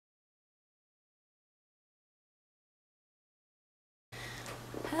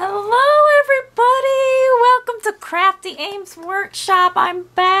Crafty Aims Workshop. I'm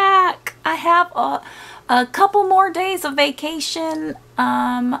back. I have a couple more days of vacation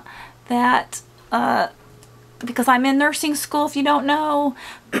because I'm in nursing school, if you don't know.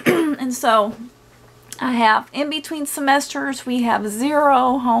 And so I have, in between semesters, we have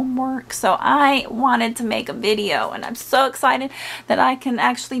 0 homework. So I wanted to make a video, and I'm so excited that I can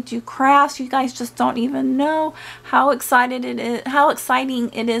actually do crafts. You guys just don't even know how exciting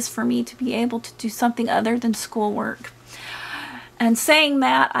it is for me to be able to do something other than schoolwork. And saying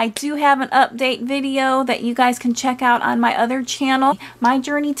that, I do have an update video that you guys can check out on my other channel, My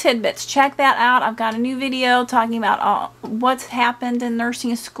Journey Tidbits. Check that out. I've got a new video talking about what's happened in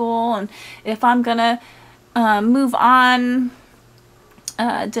nursing school and if I'm gonna move on.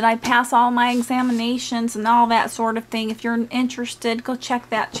 Did I pass all my examinations and all that sort of thing? If you're interested, go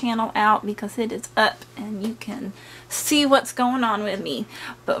check that channel out because it is up and you can see what's going on with me.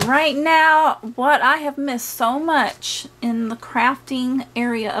 But right now, what I have missed so much in the crafting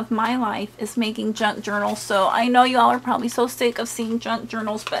area of my life is making junk journals. So I know you all are probably so sick of seeing junk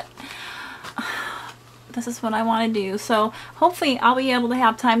journals, but this is what I want to do. So hopefully I'll be able to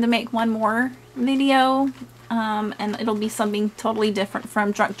have time to make one more video. And it'll be something totally different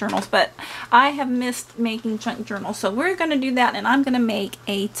from junk journals, but I have missed making junk journals, so we're going to do that, and I'm going to make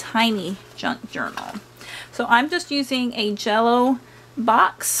a tiny junk journal. So I'm just using a Jello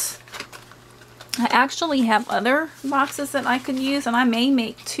box. I actually have other boxes that I could use, and I may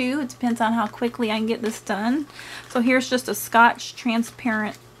make 2. It depends on how quickly I can get this done. So here's just a Scotch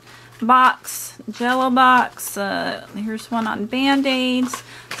transparent box, Jello box. Here's one on Band-Aids.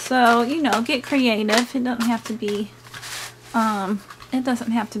 So, you know, get creative. It doesn't have to be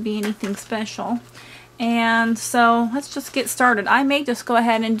anything special. And so let's just get started. I may just go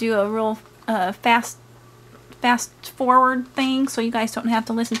ahead and do a real fast forward thing so you guys don't have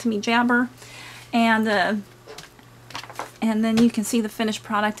to listen to me jabber. And then you can see the finished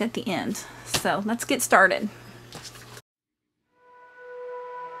product at the end. So let's get started.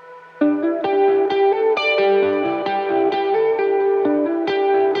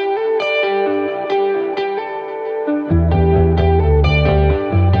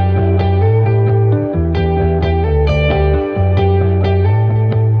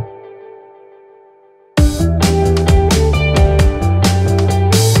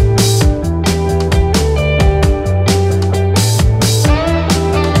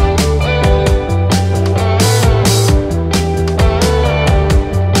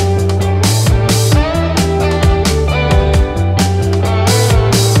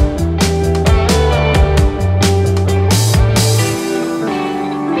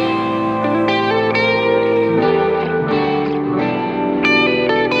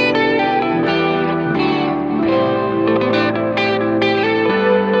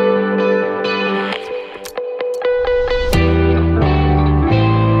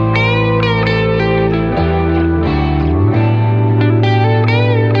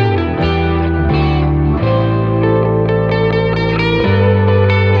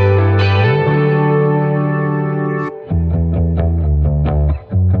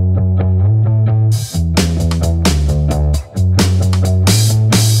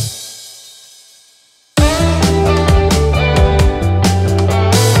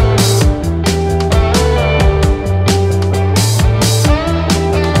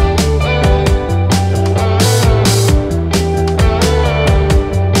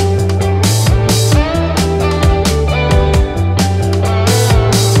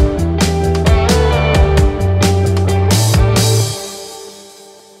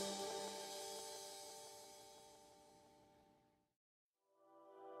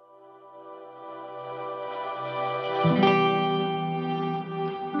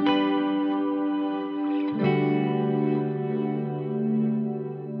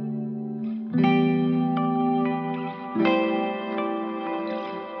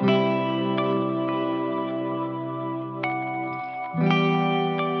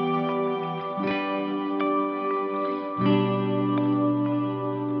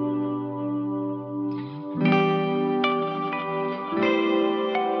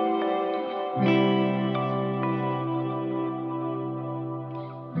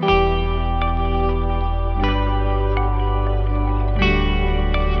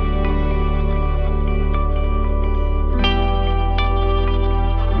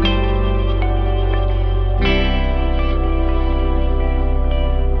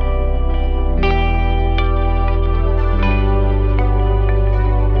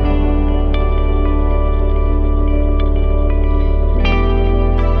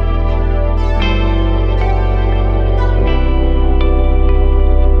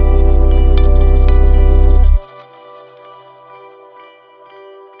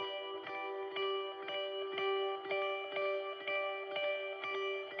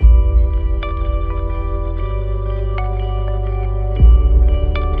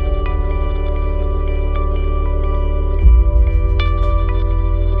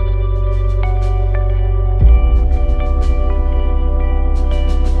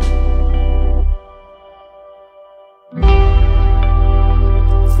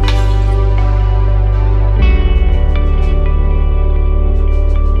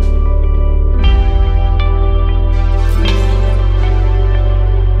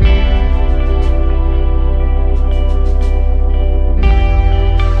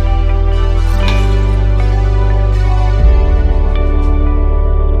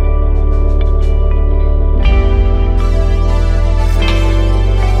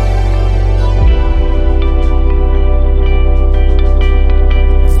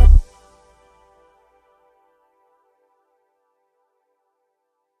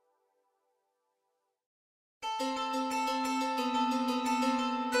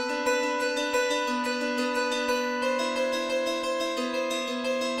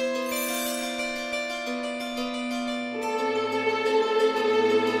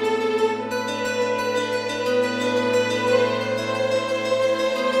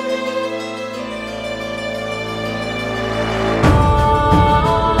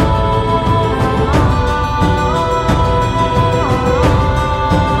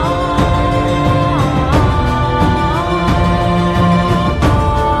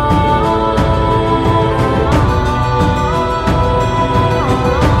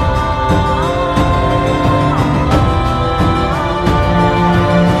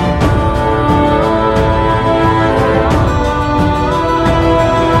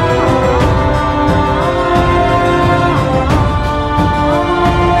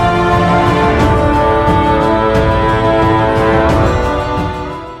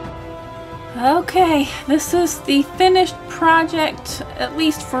 This is the finished project, at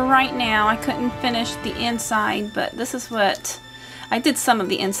least for right now. I couldn't finish the inside, but this is what, I did some of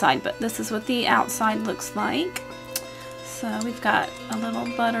the inside, but this is what the outside looks like. So we've got a little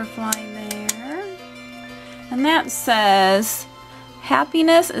butterfly there. And that says,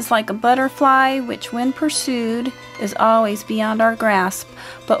 happiness is like a butterfly which when pursued is always beyond our grasp,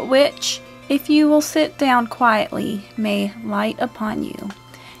 but which, if you will sit down quietly, may light upon you.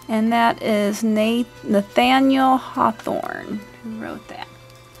 And that is Nathaniel Hawthorne who wrote that.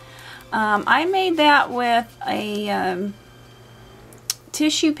 I made that with a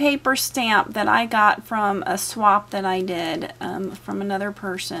tissue paper stamp that I got from a swap that I did from another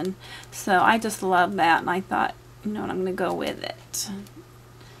person. So I just love that, and I thought, you know what, I'm going to go with it.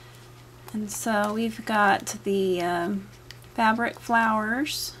 And so we've got the fabric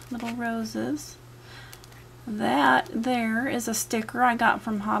flowers, little roses. That there is a sticker I got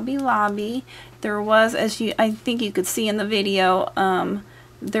from Hobby Lobby. There was, as I think you could see in the video,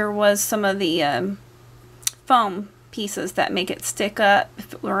 there was some of the foam pieces that make it stick up.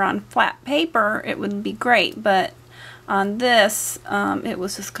 If it were on flat paper, it would be great, but on this, it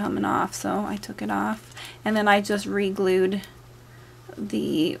was just coming off, so I took it off. And then I just re-glued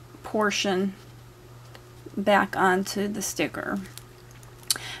the portion back onto the sticker.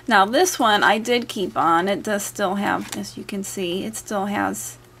 Now this one I did keep on. It does still have, as you can see, it still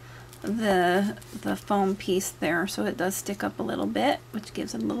has the foam piece there, so it does stick up a little bit, which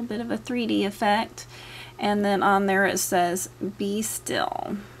gives it a little bit of a 3D effect. And then on there it says, be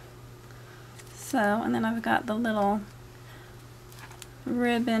still. So, and then I've got the little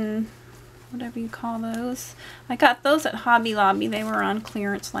ribbon, whatever you call those. I got those at Hobby Lobby. They were on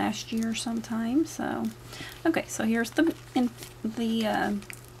clearance last year sometime. So, okay, so here's the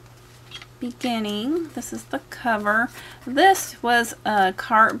beginning. This is the cover. This was a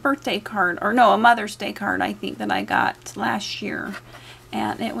birthday card, or no, a Mother's Day card, I think, that I got last year.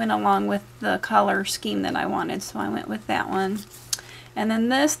 And it went along with the color scheme that I wanted, so I went with that one. And then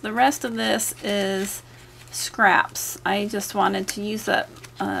this, the rest of this is scraps. I just wanted to use up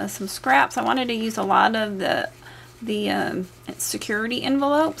some scraps. I wanted to use a lot of the security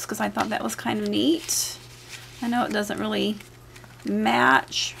envelopes because I thought that was kind of neat. I know it doesn't really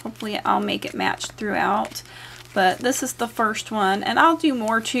match. Hopefully I'll make it match throughout. But this is the first one, and I'll do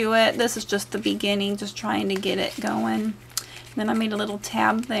more to it. This is just the beginning, just trying to get it going. Then I made a little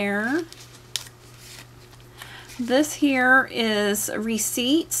tab there. This here is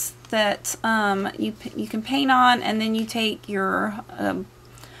receipts that you can paint on, and then you take your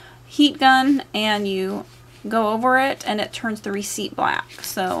heat gun and you go over it and it turns the receipt black.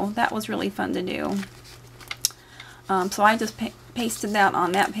 So that was really fun to do. So I just pasted that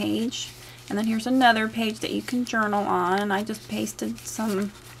on that page. And then here's another page that you can journal on. I just pasted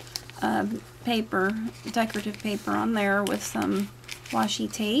some paper, decorative paper on there with some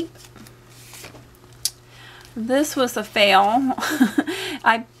washi tape. This was a fail.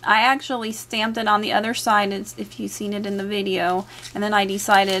 I actually stamped it on the other side, if you've seen it in the video, and then I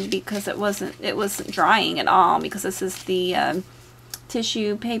decided, because it wasn't drying at all, because this is the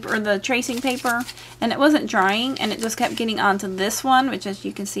tissue paper, or the tracing paper, and it wasn't drying, and it just kept getting onto this one, which, as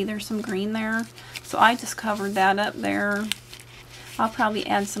you can see, there's some green there. So I just covered that up there. I'll probably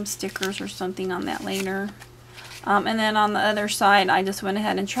add some stickers or something on that later. And then on the other side, I just went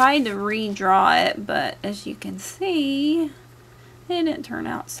ahead and tried to redraw it, but as you can see, it didn't turn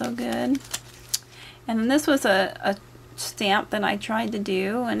out so good. And then this was a stamp that I tried to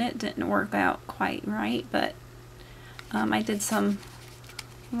do, and it didn't work out quite right, but I did some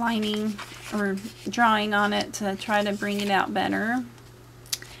lining or drawing on it to try to bring it out better. And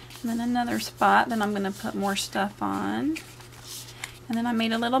then another spot that I'm going to put more stuff on. And then I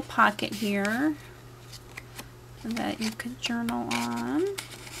made a little pocket here that you could journal on.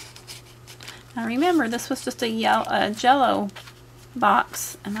 Now remember, this was just a Jello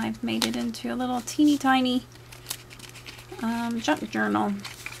box, and I've made it into a little teeny tiny junk journal.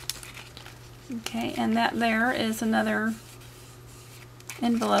 Okay, and that there is another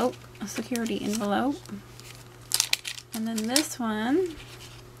envelope, a security envelope. And then this one,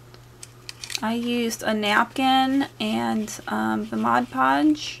 I used a napkin and the Mod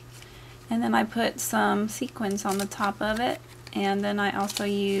Podge, and then I put some sequins on the top of it, and then I also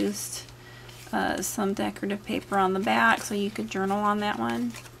used some decorative paper on the back, so you could journal on that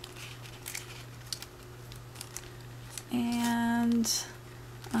one. And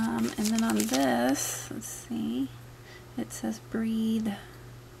then on this, let's see, it says breathe.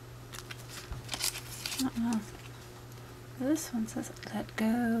 This one says let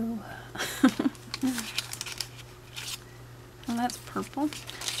go. Well, that's purple.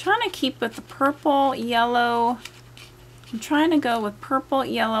 trying to keep with the purple, yellow. I'm trying to go with purple,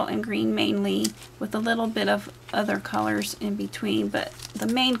 yellow, and green mainly, with a little bit of other colors in between, but the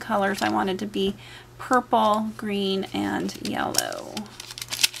main colors I wanted to be purple, green, and yellow.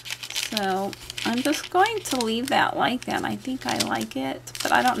 So I'm just going to leave that like that. I think I like it,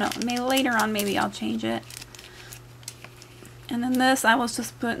 but I don't know. Maybe later on, maybe I'll change it. And then this, I was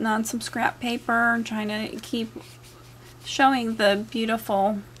just putting on some scrap paper and trying to keep showing the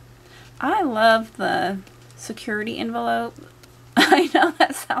beautiful. I love the security envelope. I know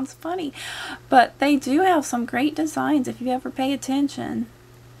that sounds funny, but they do have some great designs if you ever pay attention.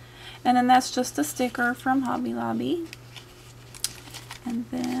 And then that's just a sticker from Hobby Lobby. And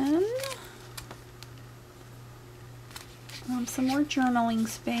then some more journaling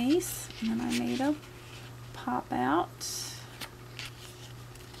space. And then I made a pop out.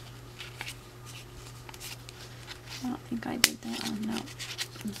 I don't think I did that one, no.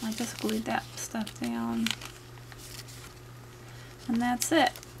 I just glued that stuff down. And that's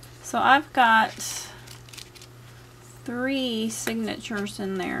it. So I've got 3 signatures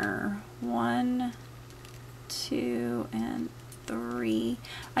in there. 1, 2, and 3.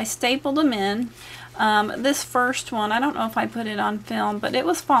 I stapled them in. This first one, I don't know if I put it on film, but it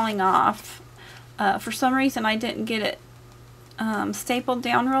was falling off. For some reason I didn't get it stapled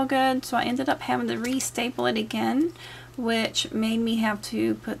down real good, so I ended up having to re-staple it again, which made me have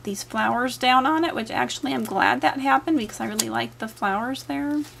to put these flowers down on it, which actually I'm glad that happened because I really like the flowers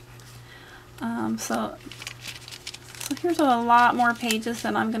there. So here's a lot more pages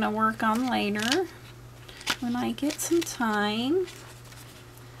that I'm going to work on later when I get some time.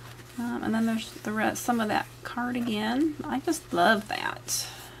 And then there's the rest, some of that cardigan. I just love that.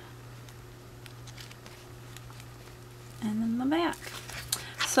 And then the back.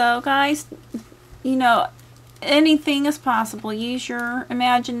 So guys, you know, anything is possible. Use your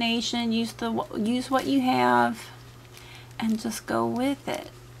imagination, use what you have, and just go with it.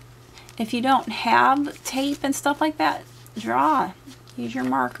 If you don't have tape and stuff like that, draw. Use your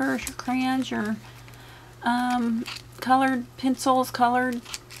markers, your crayons, your colored pencils, colored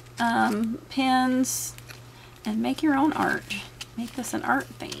pens, and make your own art. Make this an art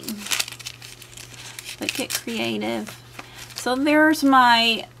thing. But get creative. So there's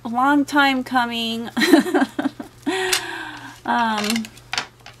my long time coming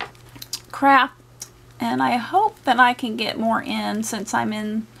craft, and I hope that I can get more in since I'm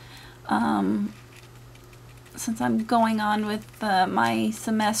in since I'm going on with my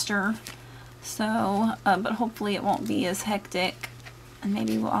semester. So but hopefully it won't be as hectic, and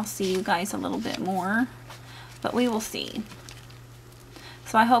maybe I'll see you guys a little bit more, but we will see.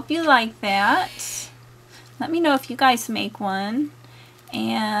 So I hope you like that. Let me know if you guys make one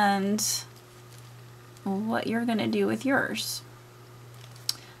and what you're going to do with yours.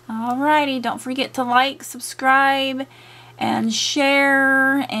 Alrighty, don't forget to like, subscribe, and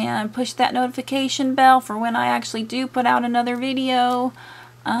share, and push that notification bell for when I actually do put out another video.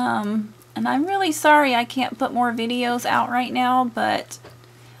 And I'm really sorry I can't put more videos out right now, but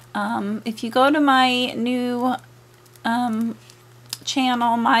if you go to my new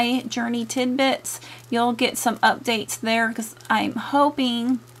channel, My Journey Tidbits, you'll get some updates there, because I'm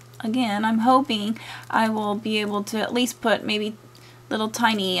hoping, again, I'm hoping I will be able to at least put maybe little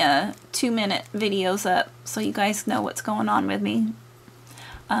tiny 2-minute videos up so you guys know what's going on with me.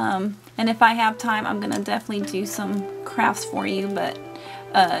 And if I have time, I'm gonna definitely do some crafts for you, but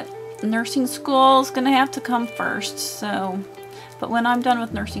nursing school is gonna have to come first. So, but when I'm done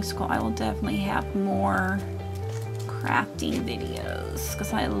with nursing school, I will definitely have more crafting videos,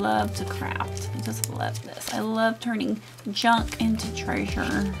 because I love to craft. I just love this. I love turning junk into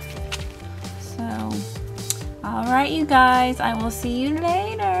treasure. So, alright you guys, I will see you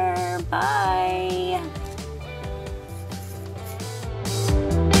later. Bye.